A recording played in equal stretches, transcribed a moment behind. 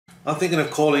I'm thinking of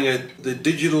calling it the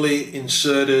Digitally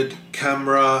Inserted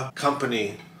Camera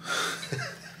Company.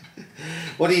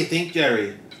 What do you think,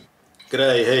 Jerry?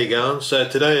 G'day, how you going? So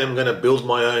today I'm going to build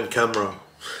my own camera.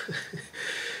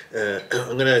 I'm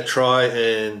going to try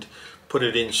and put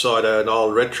it inside an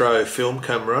old retro film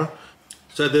camera.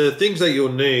 So the things that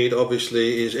you'll need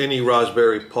obviously is any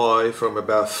Raspberry Pi from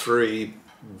about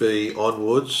 3B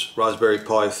onwards, Raspberry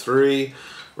Pi 3,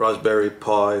 Raspberry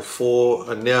Pi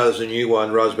 4, and now there's a new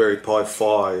one, Raspberry Pi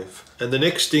 5. And the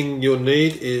next thing you'll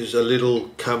need is a little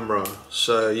camera.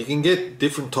 So you can get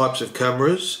different types of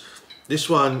cameras. This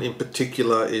one in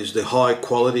particular is the high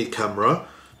quality camera.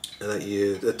 That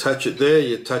you attach it there,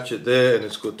 you attach it there, and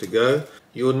it's good to go.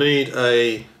 You'll need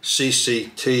a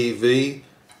CCTV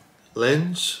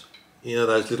lens, you know,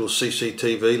 those little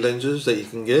CCTV lenses that you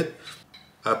can get.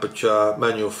 Aperture,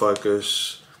 manual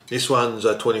focus. This one's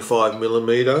a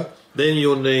 25mm. Then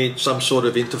you'll need some sort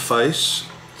of interface.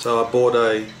 So I bought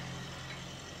a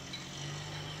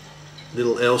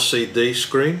little LCD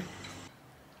screen.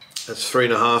 That's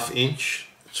 3.5 inch.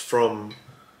 It's from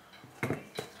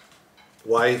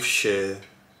Waveshare.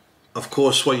 Of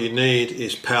course, what you need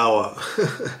is power.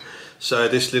 So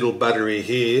this little battery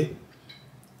here,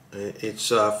 it's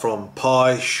from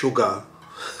Pi Sugar.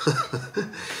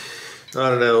 I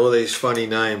don't know, all these funny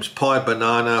names. Pi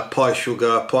Banana, Pi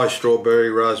Sugar, Pi Strawberry,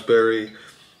 Raspberry,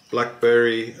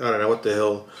 Blackberry, I don't know what the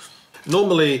hell.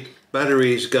 Normally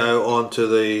batteries go onto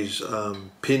these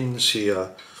pins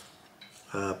here,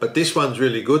 but this one's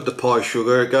really good, the Pi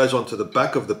Sugar. It goes onto the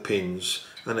back of the pins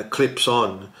and it clips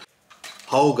on.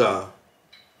 Holga,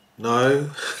 no.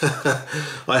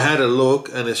 I had a look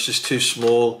and it's just too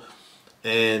small,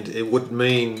 and it would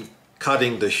mean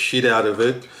cutting the shit out of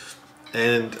it.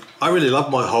 And I really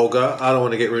love my Holga. I don't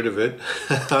want to get rid of it.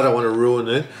 I don't want to ruin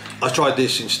it. I tried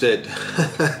this instead.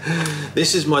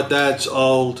 This is my dad's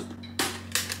old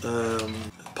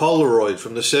Polaroid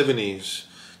from the 70s.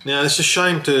 Now it's a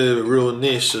shame to ruin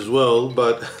this as well,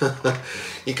 but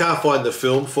you can't find the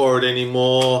film for it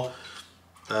anymore.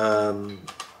 I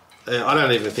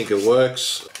don't even think it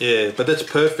works. Yeah, but that's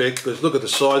perfect because look at the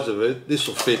size of it. This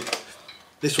will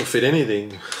fit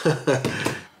anything.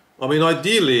 I mean,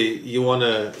 ideally you want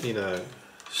to, you know,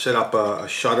 set up a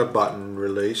shutter button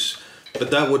release,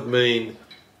 but that would mean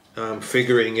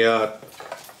figuring out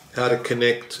how to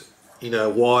connect, you know,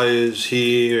 wires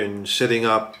here and setting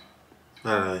up,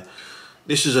 I don't know.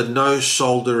 This is a no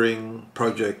soldering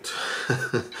project.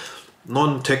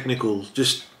 Non-technical,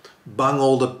 just bung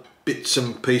all the bits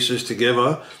and pieces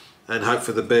together and hope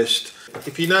for the best.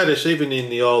 If you notice, even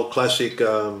in the old classic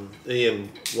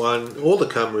EM1, all the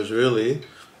cameras really,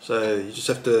 so you just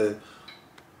have to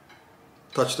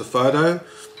touch the photo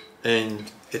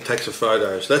and it takes a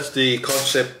photo. So that's the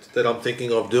concept that I'm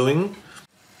thinking of doing.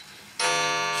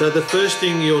 So the first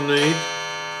thing you'll need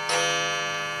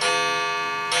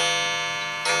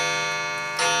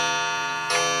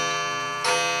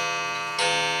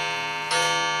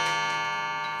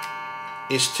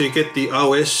is to get the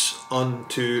OS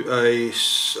onto a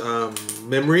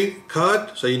memory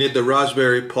card. So you need the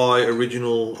Raspberry Pi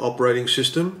original operating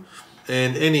system,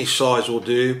 and any size will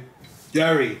do.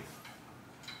 Jerry,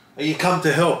 you come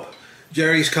to help.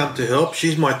 Jerry's come to help.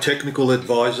 She's my technical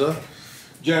advisor.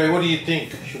 Jerry, what do you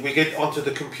think? Should we get onto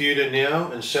the computer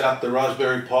now and set up the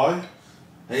Raspberry Pi?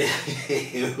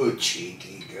 You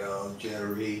cheeky girl,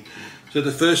 Jerry. So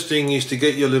the first thing is to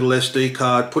get your little SD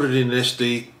card, put it in an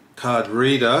SD card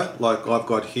reader like I've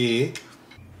got here.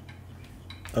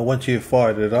 And once you've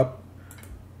fired it up,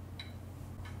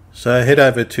 so head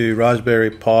over to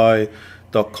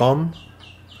raspberrypi.com,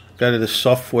 go to the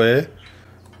software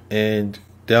and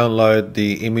download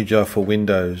the imager for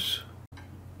Windows.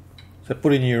 So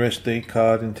put in your SD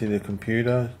card into the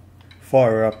computer,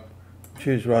 fire up,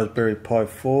 choose Raspberry Pi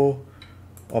 4,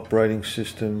 operating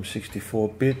system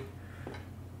 64-bit,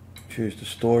 choose the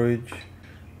storage,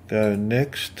 go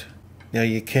next. Now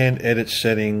you can edit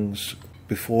settings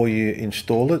before you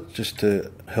install it just to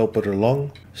help it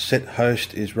along. Set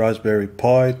host is Raspberry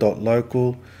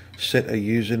Pi.local. Set a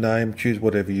username, choose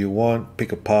whatever you want,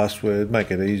 pick a password, make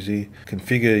it easy.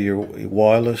 Configure your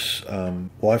wireless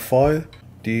Wi-Fi.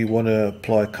 Do you want to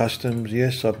apply customs?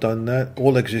 Yes, I've done that.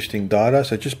 All existing data,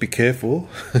 so just be careful.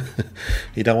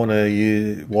 You don't want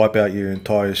to wipe out your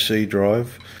entire C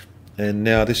drive. And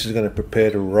now this is going to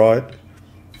prepare to write.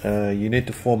 You need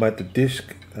to format the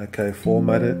disk. Okay,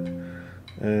 format it.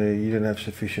 You don't have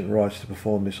sufficient rights to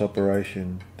perform this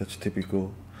operation. That's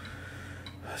typical.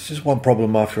 It's just one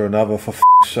problem after another, for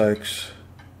f***'s sakes.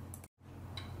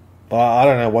 I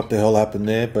don't know what the hell happened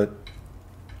there, but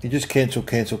you just cancel,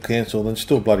 and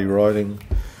still bloody writing.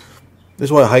 This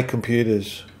is why I hate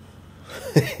computers.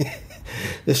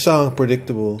 They're so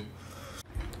unpredictable.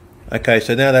 Okay,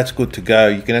 so now that's good to go.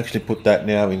 You can actually put that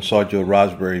now inside your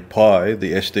Raspberry Pi,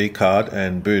 the SD card,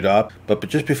 and boot up. But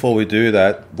just before we do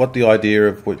that, what the idea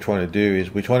of what we're trying to do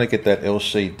is we're trying to get that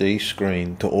LCD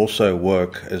screen to also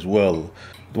work as well.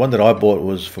 The one that I bought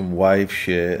was from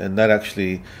Waveshare, and that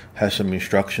actually has some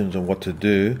instructions on what to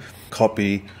do.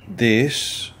 Copy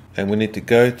this, and we need to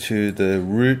go to the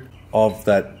root of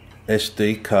that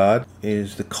SD card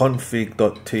is the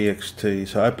config.txt.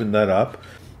 So open that up,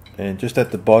 and just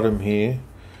at the bottom here,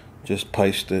 just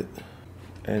paste it.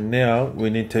 And now we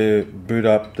need to boot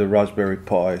up the Raspberry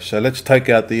Pi. So let's take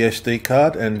out the SD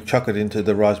card and chuck it into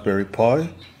the Raspberry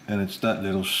Pi. And it's that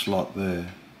little slot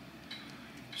there.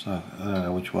 So I don't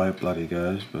know which way it bloody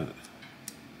goes, but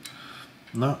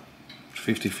no, it's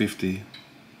 50-50.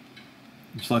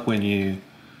 It's like when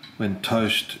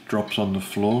toast drops on the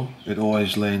floor, it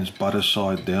always lands butter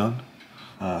side down.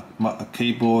 A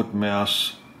keyboard,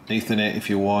 mouse, Ethernet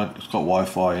if you want, it's got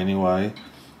Wi-Fi anyway,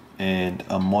 and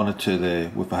a monitor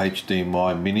there with a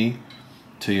HDMI mini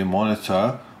to your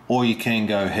monitor, or you can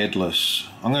go headless.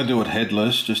 I'm going to do it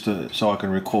headless just so I can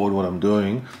record what I'm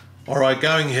doing. Alright,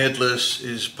 going headless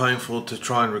is painful to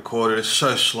try and record it. It's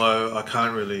so slow, I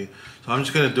can't really. So I'm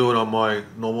just going to do it on my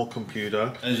normal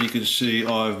computer. As you can see,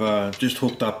 I've just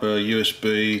hooked up a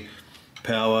USB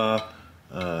power,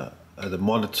 the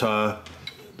monitor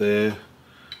there,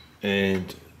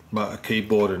 and a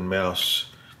keyboard and mouse.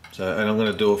 So, and I'm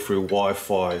going to do it through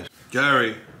Wi-Fi.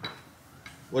 Gary,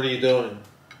 what are you doing?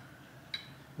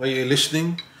 Are you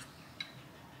listening?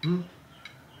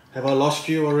 Have I lost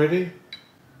you already?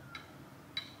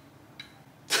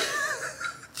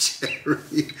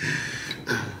 Jerry.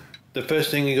 The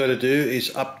first thing you got to do is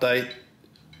update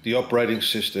the operating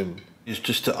system. Is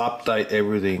just to update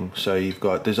everything. So you've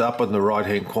got, there's up on the right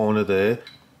hand corner there.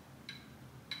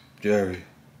 Jerry,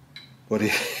 what are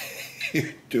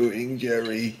you doing,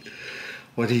 Jerry?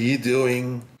 What are you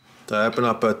doing? So open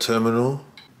up our terminal.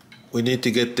 We need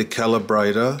to get the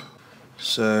calibrator.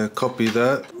 So copy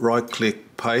that, right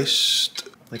click, paste.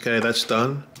 Okay, that's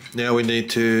done. Now we need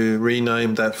to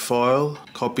rename that file,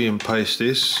 copy and paste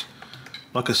this.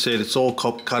 Like I said, it's all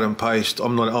cut and paste.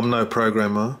 I'm no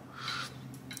programmer.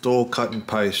 It's all cut and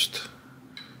paste.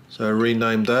 So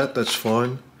rename that, that's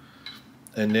fine.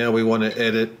 And now we want to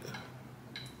edit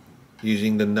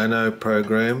using the Nano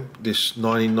program, this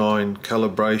 99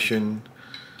 calibration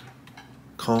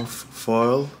conf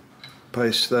file.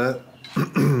 Paste that,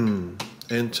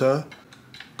 enter,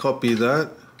 copy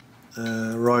that,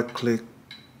 right click,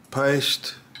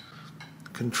 paste,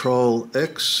 Control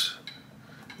X,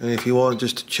 and if you want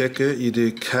just to check it, you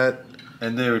do cat,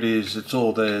 and there it is, it's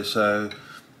all there. So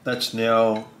that's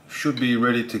now should be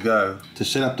ready to go. To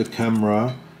set up the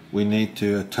camera, we need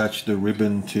to attach the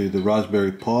ribbon to the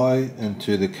Raspberry Pi and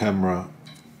to the camera.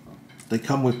 They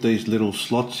come with these little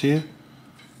slots here.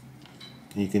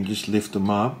 You can just lift them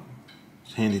up.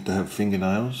 It's handy to have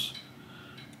fingernails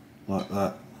like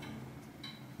that.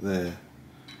 There.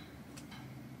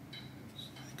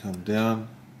 They come down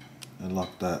and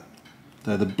like that.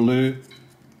 Now the blue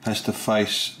has to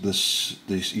face these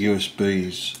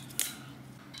USBs.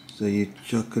 So you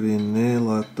chuck it in there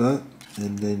like that,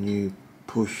 and then you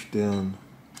push down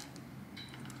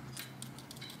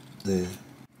there.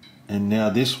 And now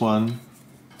this one,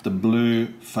 the blue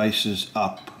faces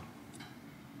up.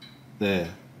 There,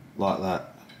 like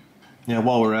that. Now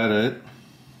while we're at it,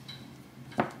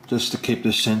 just to keep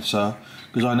the sensor,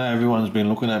 because I know everyone's been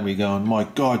looking at me going, my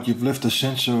God, you've left the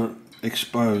sensor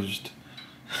exposed.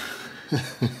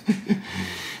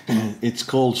 It's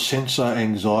called sensor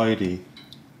anxiety.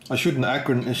 It should be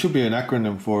an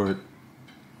acronym for it.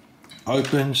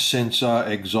 Open Sensor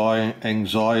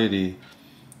Anxiety,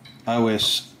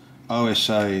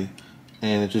 OSA,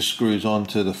 and it just screws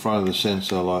onto the front of the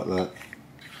sensor like that.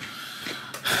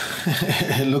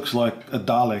 It looks like a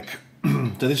Dalek.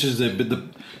 So this is the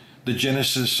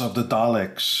genesis of the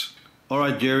Daleks.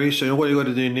 Alright Jerry, so what you got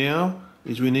to do now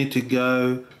is we need to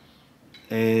go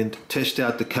and test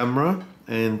out the camera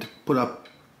and put up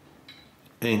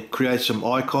and create some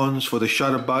icons for the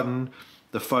shutter button,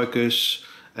 the focus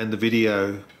and the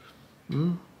video.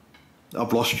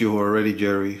 I've lost you already,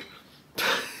 Jerry.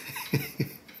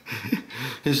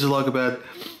 This is like about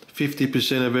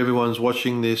 50% of everyone's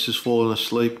watching this has fallen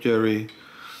asleep, Jerry.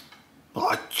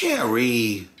 Oh,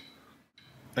 Jerry!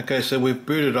 Okay, so we've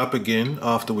booted up again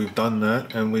after we've done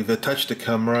that, and we've attached the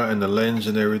camera and the lens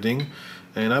and everything,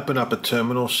 and open up a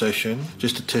terminal session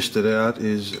just to test it out.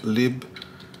 Is lib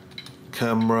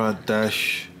camera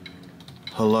dash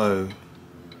hello.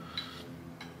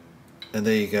 And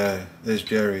there you go, there's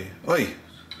Jerry. Oi!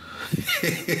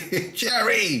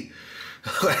 Jerry!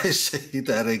 I see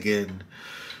that again.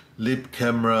 Lib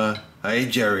camera. Hey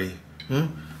Jerry.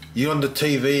 You on the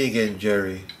TV again,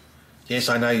 Jerry? Yes,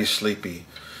 I know you're sleepy.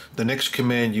 The next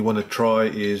command you want to try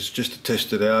is just to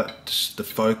test it out, just the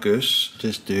focus.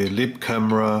 Just do lib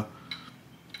camera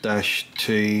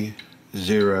 -t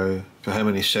 0 for how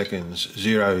many seconds?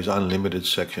 0 is unlimited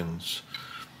seconds.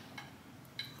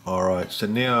 Alright, so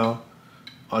now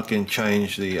I can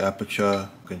change the aperture,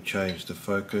 I can change the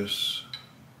focus.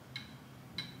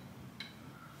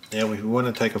 Now if we want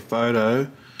to take a photo,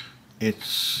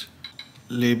 it's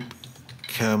lib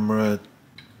camera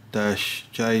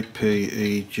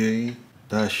 -jpeg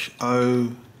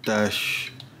 -o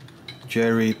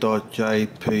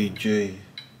 -jerry.jpg.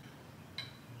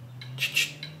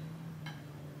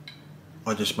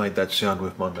 I just made that sound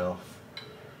with my mouth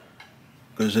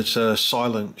because it's a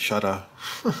silent shutter.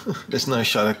 There's no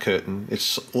shutter curtain,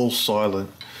 it's all silent.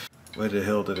 Where the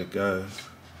hell did it go?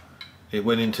 It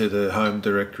went into the home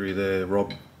directory there,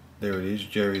 Rob. There it is,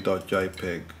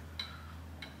 jerry.jpg.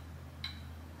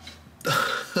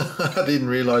 I didn't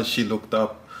realize she looked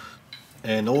up.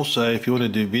 And also, if you want to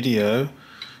do video,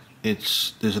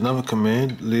 there's another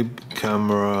command, lib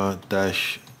camera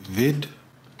 -vid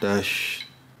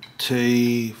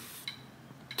 -t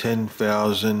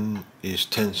 10,000 is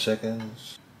 10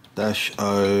 seconds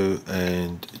 -o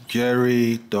and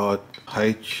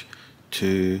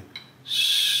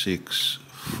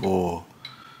jerry.h264.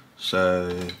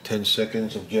 So 10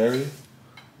 seconds of Jerry.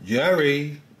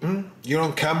 Jerry, you're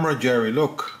on camera, Jerry.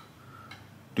 Look.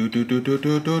 Do do do do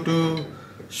do do do.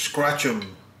 Scratch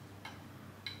him.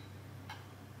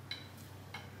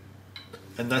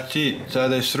 And that's it. So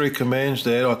there's 3 commands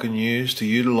there I can use to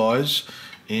utilize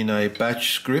in a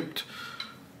batch script.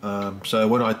 So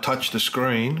when I touch the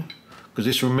screen,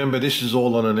 because remember this is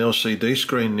all on an LCD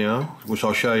screen now, which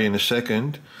I'll show you in a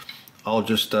second. I'll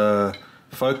just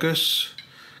focus.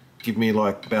 Give me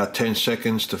like about 10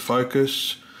 seconds to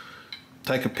focus.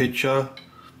 Take a picture.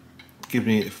 Give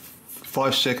me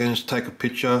 5 seconds, take a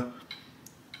picture,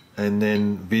 and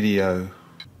then video.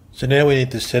 So now we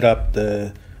need to set up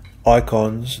the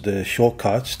icons, the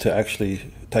shortcuts to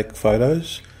actually take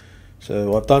photos.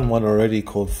 So I've done one already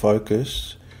called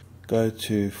focus. Go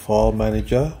to file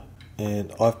manager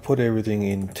and I've put everything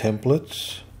in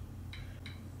templates.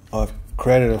 I've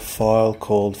created a file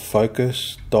called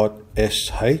focus.sh.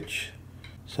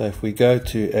 So if we go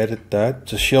to edit that,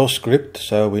 it's a shell script,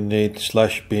 so we need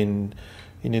 /bin,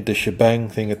 you need the shebang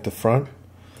thing at the front,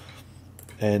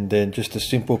 and then just a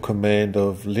simple command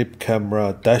of lib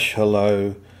camera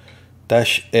 -hello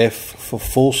 -f for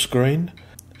full screen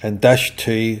and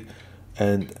 -t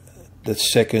and the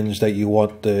seconds that you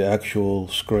want the actual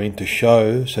screen to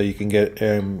show so you can get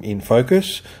in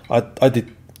focus. I did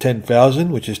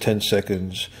 10,000, which is 10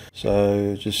 seconds.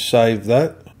 So just save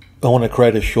that. I want to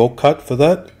create a shortcut for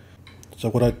that. So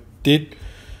what I did,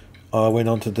 I went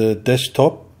onto the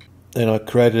desktop and I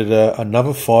created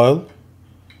another file,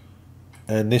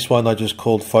 and this one I just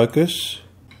called focus.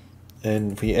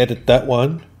 And if you edit that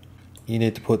one, you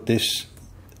need to put this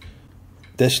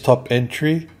desktop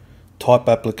entry, type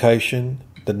application,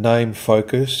 the name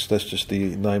focus, that's just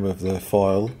the name of the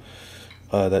file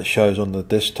that shows on the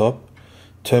desktop,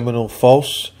 terminal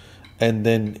false, and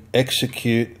then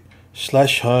execute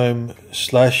 /home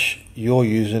 /your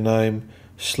username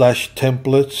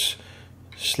 /templates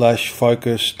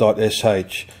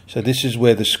 /focus.sh. So this is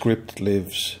where the script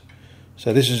lives.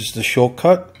 So this is the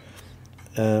shortcut,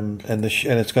 and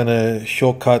it's going to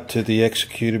shortcut to the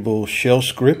executable shell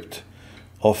script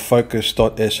of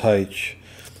focus.sh.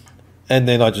 And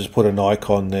then I just put an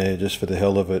icon there just for the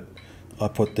hell of it. I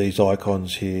put these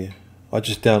icons here. I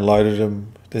just downloaded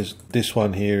them. There's this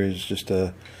one here is just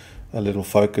a little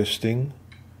focus thing.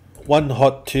 One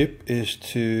hot tip is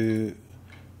to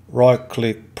right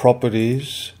click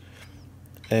properties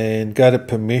and go to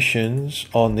permissions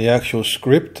on the actual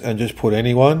script and just put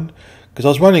anyone, because I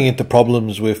was running into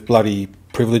problems with bloody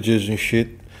privileges and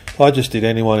shit. So I just did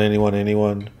anyone.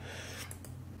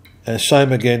 And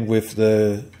same again with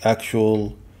the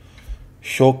actual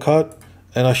shortcut,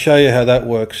 and I'll show you how that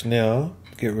works now.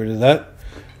 Get rid of that.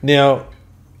 Now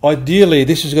ideally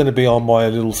this is going to be on my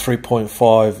little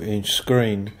 3.5 inch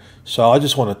screen, so I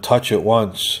just want to touch it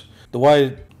once. The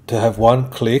way to have one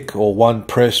click or one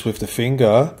press with the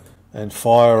finger and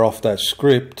fire off that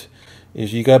script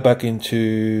is you go back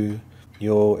into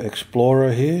your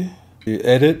Explorer here, you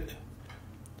edit,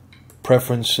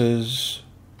 preferences,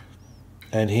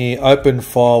 and here open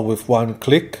file with one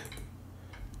click,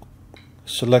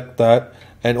 select that,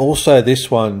 and also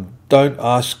this one, don't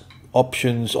ask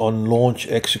options on launch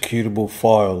executable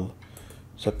file.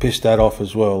 So piss that off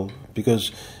as well,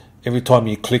 because every time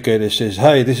you click it, it says,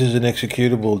 hey, this is an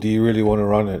executable, do you really want to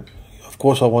run it? Of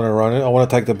course I want to run it, I want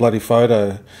to take the bloody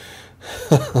photo.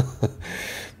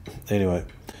 Anyway,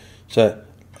 so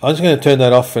I'm just going to turn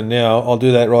that off for now. I'll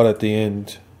do that right at the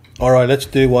end. Alright, let's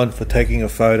do one for taking a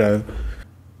photo. I'm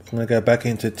going to go back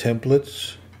into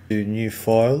templates, do new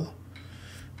file,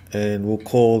 and we'll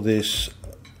call this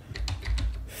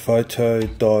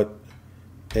photo.sh.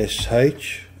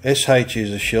 sh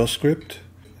is a shell script.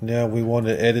 Now we want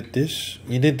to edit this.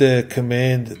 You need the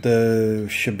command, the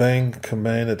shebang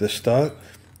command at the start.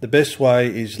 The best way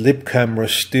is libcamera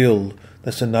still.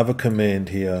 That's another command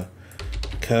here.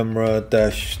 Camera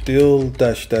dash still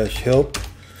dash dash help,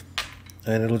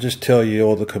 and it'll just tell you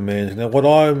all the commands. Now what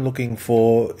I'm looking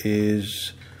for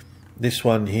is this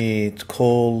one here. It's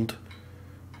called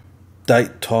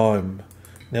date time.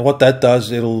 Now what that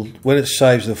does, when it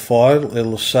saves the file,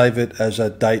 it'll save it as a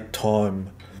date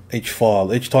time. Each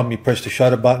file, each time you press the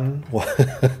shutter button,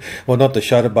 well, not the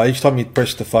shutter button, each time you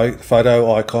press the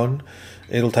photo icon,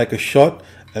 it'll take a shot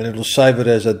and it'll save it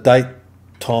as a date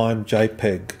time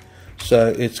JPEG. So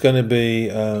it's going to be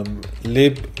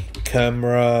lib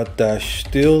camera dash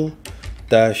still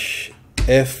dash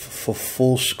F for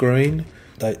full screen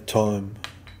date time.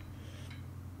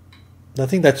 I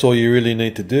think that's all you really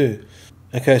need to do.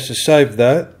 Okay, so save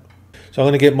that. So I'm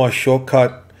going to get my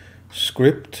shortcut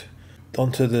script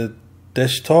onto the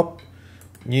desktop,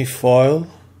 new file.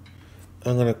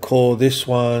 I'm going to call this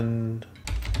one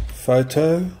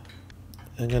photo.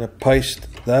 I'm going to paste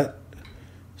that.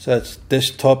 So it's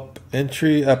desktop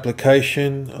entry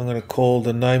application. I'm going to call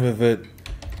the name of it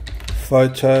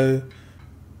photo.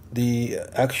 The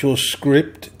actual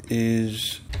script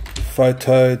is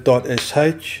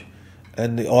photo.sh,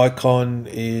 and the icon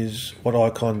is, what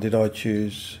icon did I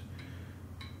choose?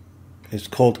 It's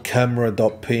called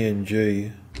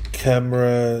camera.png.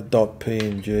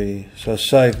 Camera.png. So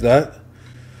save that,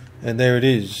 and there it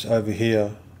is over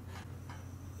here.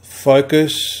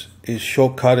 Focus is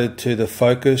shortcutted to the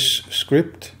focus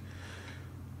script.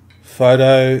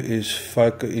 Photo is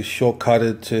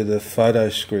shortcutted to the photo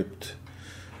script,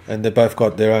 and they both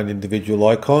got their own individual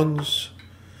icons.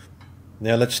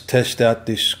 Now let's test out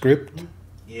this script.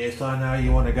 Yes, I know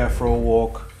you want to go for a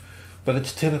walk, but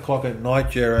it's 10 o'clock at night,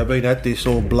 Jerry. I've been at this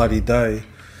all bloody day.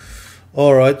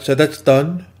 Alright, so that's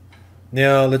done.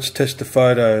 Now let's test the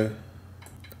photo.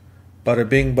 Bada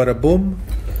bing, bada boom.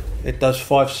 It does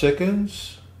 5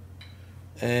 seconds.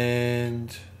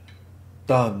 And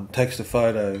done. Takes the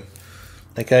photo.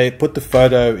 Okay, put the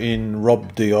photo in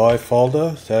rob.di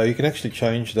folder. So you can actually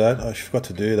change that. I forgot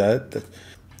to do that.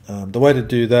 The way to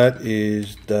do that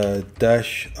is the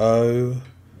 -o,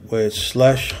 where it's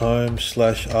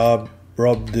 /home/r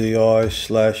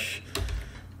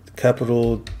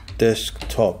rob.di/capital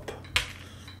desktop.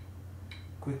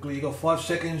 Quickly, you got 5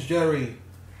 seconds, Jerry.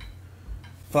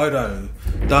 Photo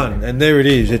done, and there it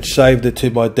is. It saved it to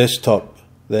my desktop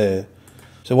there.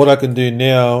 So what I can do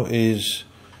now is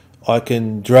I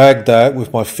can drag that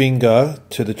with my finger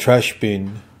to the trash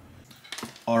bin.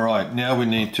 Alright, now we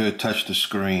need to attach the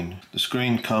screen. The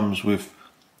screen comes with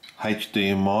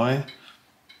HDMI,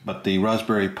 but the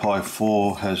Raspberry Pi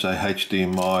 4 has a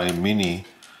HDMI mini,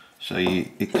 so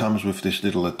it comes with this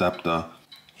little adapter.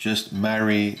 Just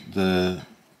marry the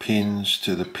pins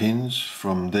to the pins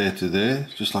from there to there,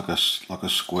 just like a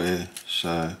square.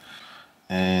 So,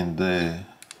 and there,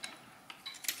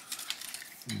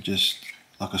 just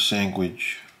like a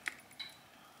sandwich.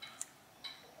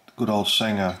 Good old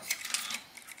Sanger.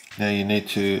 Now you need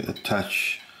to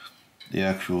attach the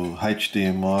actual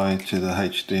HDMI to the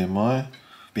HDMI.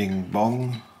 Bing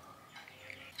bong,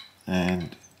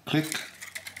 and click.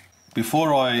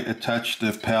 Before I attach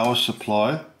the power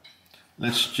supply,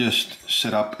 let's just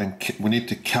set up, and we need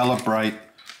to calibrate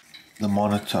the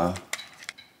monitor.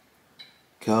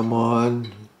 Come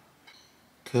on,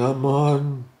 come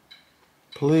on,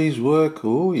 please work.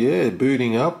 Oh yeah,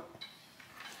 booting up.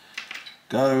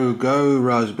 Go, go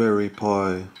Raspberry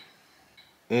Pi.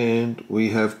 And we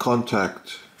have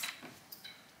contact.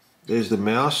 There's the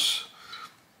mouse.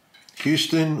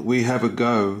 Houston, we have a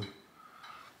go.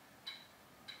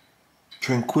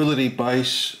 Tranquility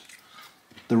Base,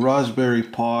 the Raspberry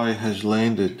Pi has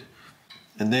landed.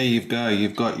 And there you go,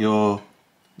 you've got your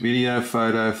video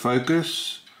photo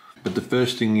focus. But the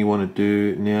first thing you want to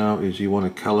do now is you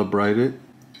want to calibrate it.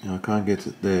 Now I can't get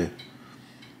it there.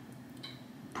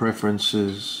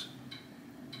 Preferences.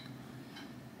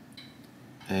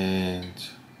 And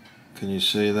can you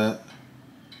see that?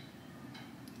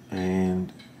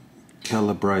 And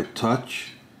calibrate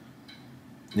touch.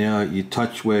 Now you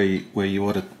touch where you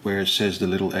want it, where it says the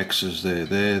little X's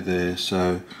there.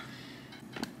 So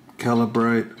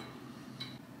calibrate.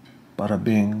 Bada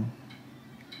bing.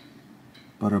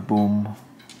 Bada boom.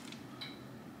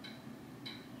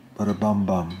 Bada bum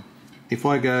bum. If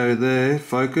I go there,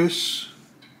 focus,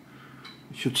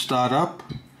 it should start up,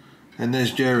 and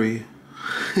there's Jerry.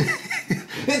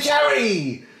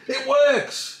 Jerry! It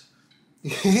works!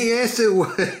 Yes, it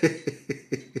works.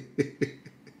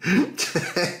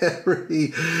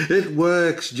 Jerry, it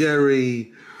works,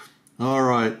 Jerry. All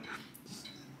right.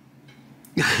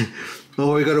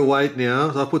 Oh, we got to wait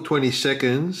now. So I'll put 20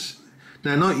 seconds.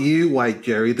 Now, not you wait,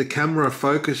 Jerry. The camera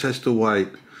focus has to wait.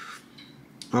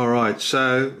 All right,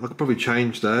 so I could probably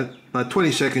change that.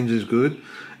 20 seconds is good.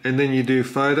 And then you do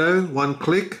photo, one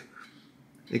click.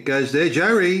 It goes there.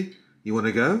 Jerry, you want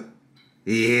to go?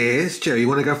 Yes, Jerry, you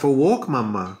want to go for a walk,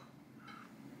 Mama?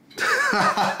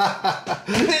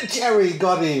 Jerry,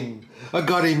 got him. I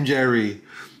got him, Jerry.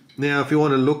 Now, if you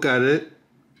want to look at it,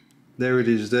 there it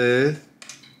is there.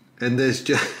 And there's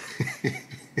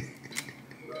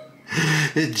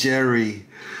Jerry.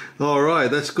 All right,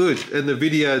 that's good. And the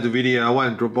video, I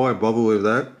won't bother with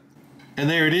that. And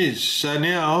there it is. So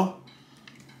now,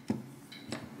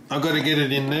 I've got to get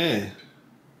it in there.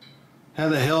 How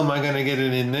the hell am I going to get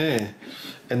it in there?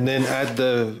 And then add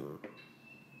the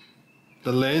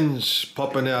lens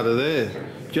popping out of there.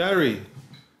 Jerry,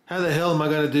 how the hell am I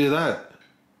going to do that?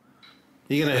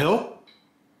 You going to help?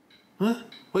 Huh?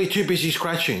 Well, you're too busy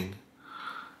scratching.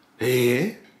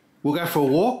 Yeah. We'll go for a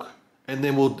walk, and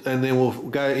then we'll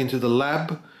go into the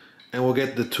lab, and we'll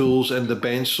get the tools and the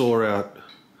bandsaw out.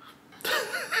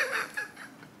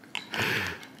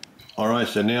 All right.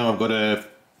 So now I've got to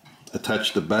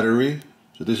attach the battery.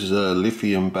 So this is a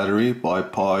lithium battery by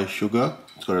Pi Sugar.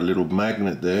 It's got a little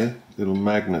magnet there,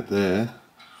 and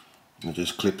it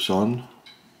just clips on.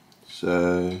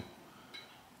 So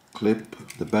clip.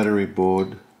 The battery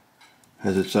board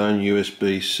has its own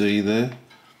USB-C there,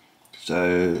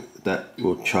 so that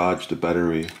will charge the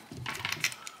battery.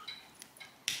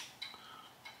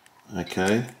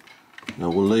 Okay, now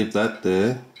we'll leave that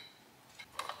there.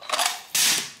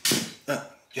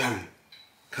 Jerry,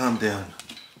 calm down.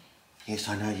 Yes,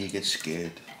 I know you get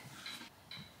scared.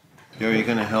 Jerry, you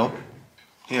gonna help?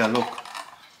 Here, look.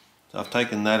 So I've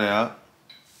taken that out.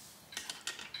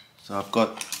 So I've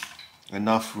got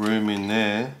enough room in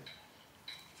there.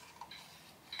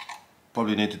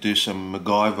 Probably need to do some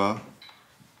MacGyver.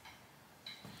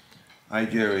 Hey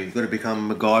Jerry, you've got to become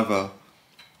MacGyver.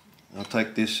 I'll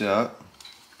take this out.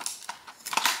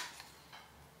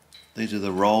 These are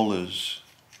the rollers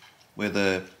where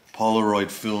the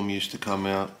Polaroid film used to come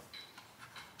out.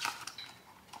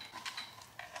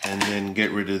 And then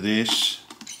get rid of this.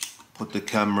 Put the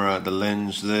camera, the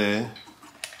lens there.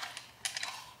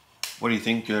 What do you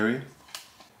think, Jerry?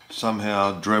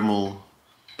 Somehow Dremel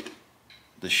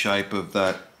the shape of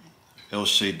that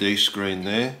LCD screen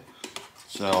there,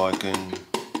 so I can...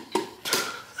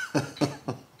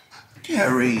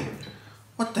 Jerry,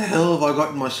 what the hell have I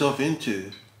gotten myself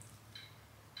into?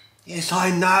 Yes, I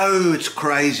know, it's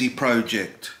crazy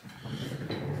project.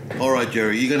 Alright,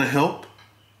 Jerry, you gonna help?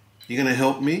 You gonna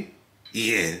help me?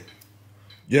 Yeah.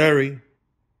 Jerry,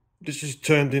 this has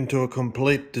turned into a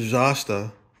complete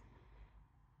disaster.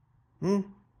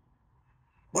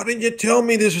 Why didn't you tell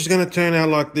me this was going to turn out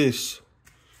like this?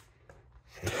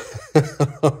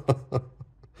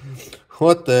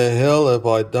 What the hell have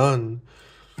I done?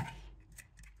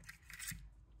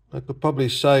 I could probably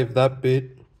save that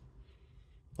bit.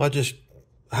 I just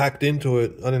hacked into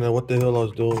it. I didn't know what the hell I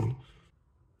was doing.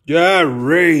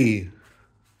 Jerry!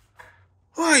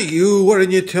 Why you? Why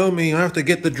didn't you tell me? I have to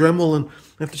get the Dremel and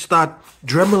I have to start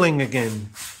dremeling again.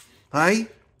 Hey?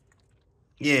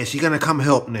 Yes, you're going to come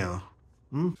help now.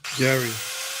 Jerry,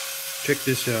 check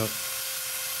this out.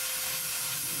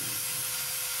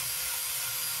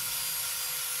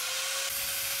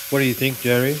 What do you think,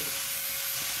 Jerry?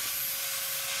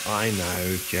 I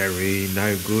know, Jerry,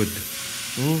 no good.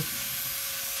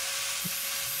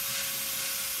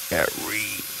 Jerry.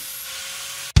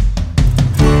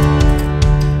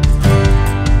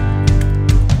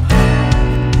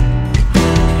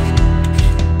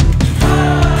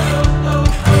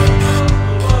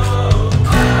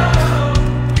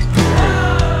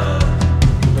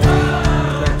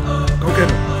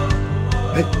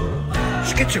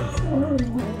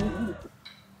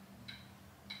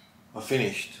 I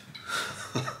finished.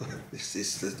 This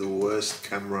is the worst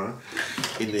camera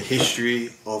in the history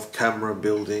of camera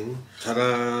building.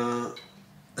 Ta-da!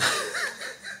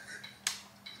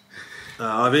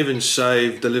 I've even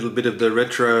saved a little bit of the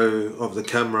retro of the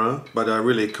camera, but I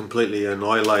really completely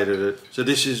annihilated it. So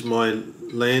this is my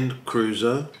Land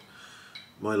Cruiser,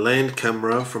 my land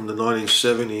camera from the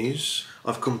 1970s.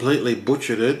 I've completely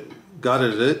butchered it,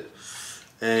 gutted it,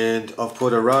 and I've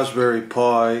put a Raspberry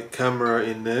Pi camera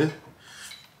in there,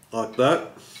 like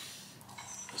that.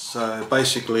 So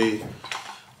basically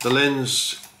the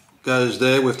lens goes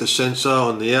there with the sensor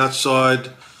on the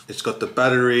outside. It's got the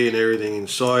battery and everything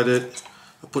inside it.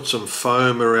 I put some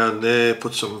foam around there,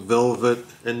 put some velvet,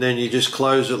 and then you just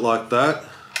close it like that.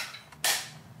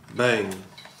 Bang.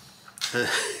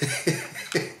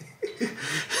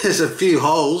 There's a few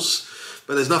holes,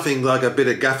 but there's nothing like a bit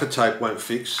of gaffer tape won't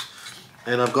fix.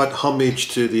 And I've got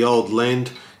homage to the old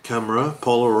Land camera,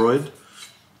 Polaroid,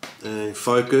 and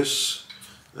focus.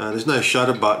 There's no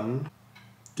shutter button.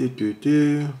 Cue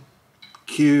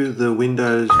the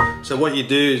windows. So what you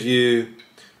do is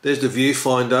there's the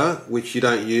viewfinder, which you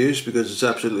don't use because it's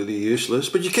absolutely useless,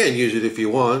 but you can use it if you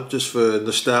want, just for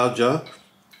nostalgia.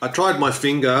 I tried my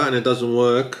finger and it doesn't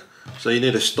work, so you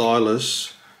need a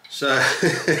stylus. So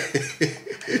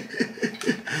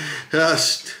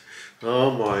just,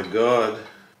 oh my god,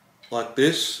 like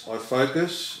this, I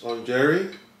focus on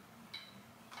Jerry.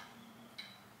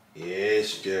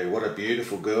 Yes, Jerry, what a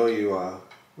beautiful girl you are.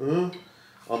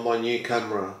 On my new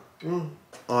camera.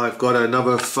 I've got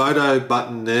another photo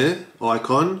button there,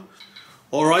 icon.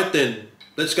 Alright then,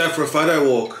 let's go for a photo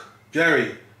walk.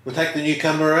 Jerry, we'll take the new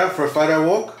camera out for a photo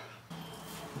walk.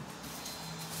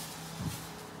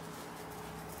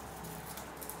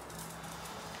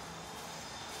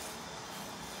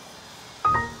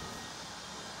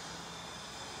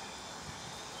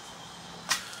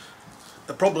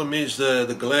 The problem is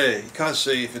the glare. You can't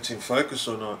see if it's in focus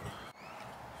or not.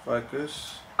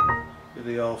 Focus. Get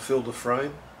the old fill the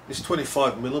frame. It's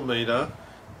 25mm.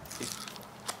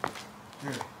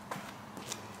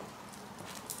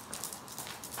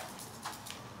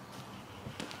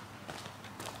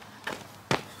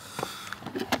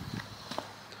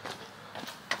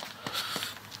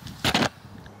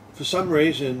 For some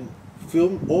reason,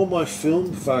 all my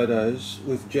film photos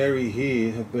with Jerry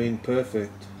here have been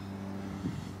perfect.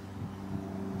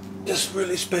 Just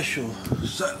really special.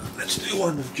 So let's do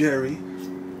one of Jerry.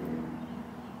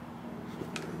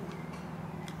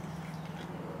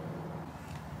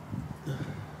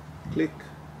 Click.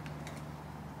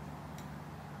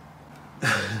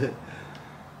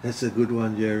 That's a good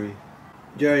one, Jerry.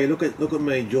 Jerry, look at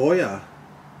me, Joya.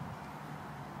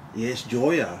 Yes,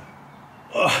 Joya.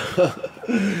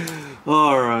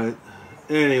 All right.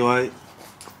 Anyway,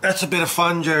 that's a bit of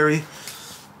fun, Jerry.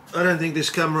 I don't think this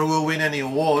camera will win any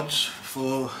awards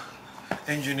for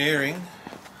engineering,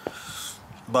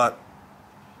 but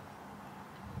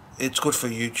it's good for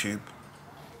YouTube.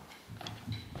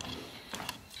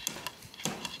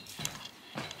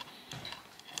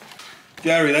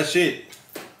 Jerry, that's it.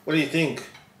 What do you think?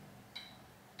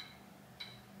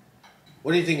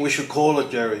 What do you think we should call it,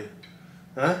 Jerry?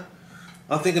 Huh?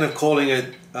 I'm thinking of calling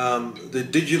it the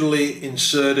digitally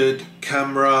inserted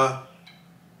camera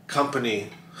company.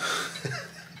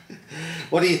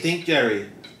 What do you think,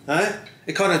 Jerry? Huh?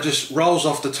 It kind of just rolls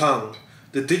off the tongue.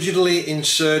 The digitally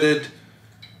inserted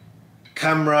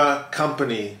camera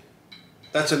company.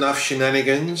 That's enough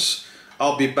shenanigans.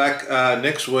 I'll be back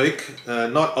next week.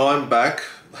 Not I'm back,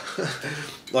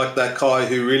 like that guy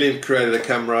who really created a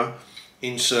camera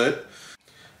insert.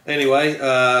 Anyway,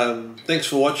 thanks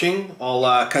for watching.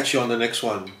 I'll catch you on the next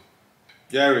one.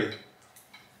 Jerry,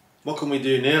 what can we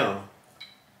do now?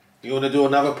 You want to do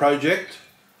another project?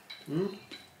 You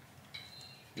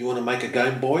want to make a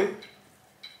Game Boy?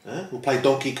 Huh? We'll play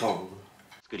Donkey Kong.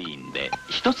 スクリーンで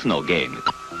一つのゲーム、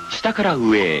下から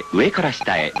上へ上から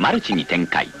下へマルチに展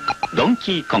開、ドン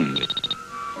キーコング、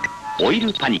オイ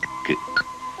ルパニック、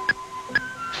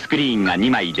スクリーンが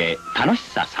2枚で楽し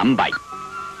さ3倍、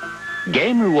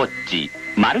ゲームウォッチ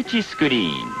マルチスクリー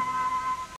ン。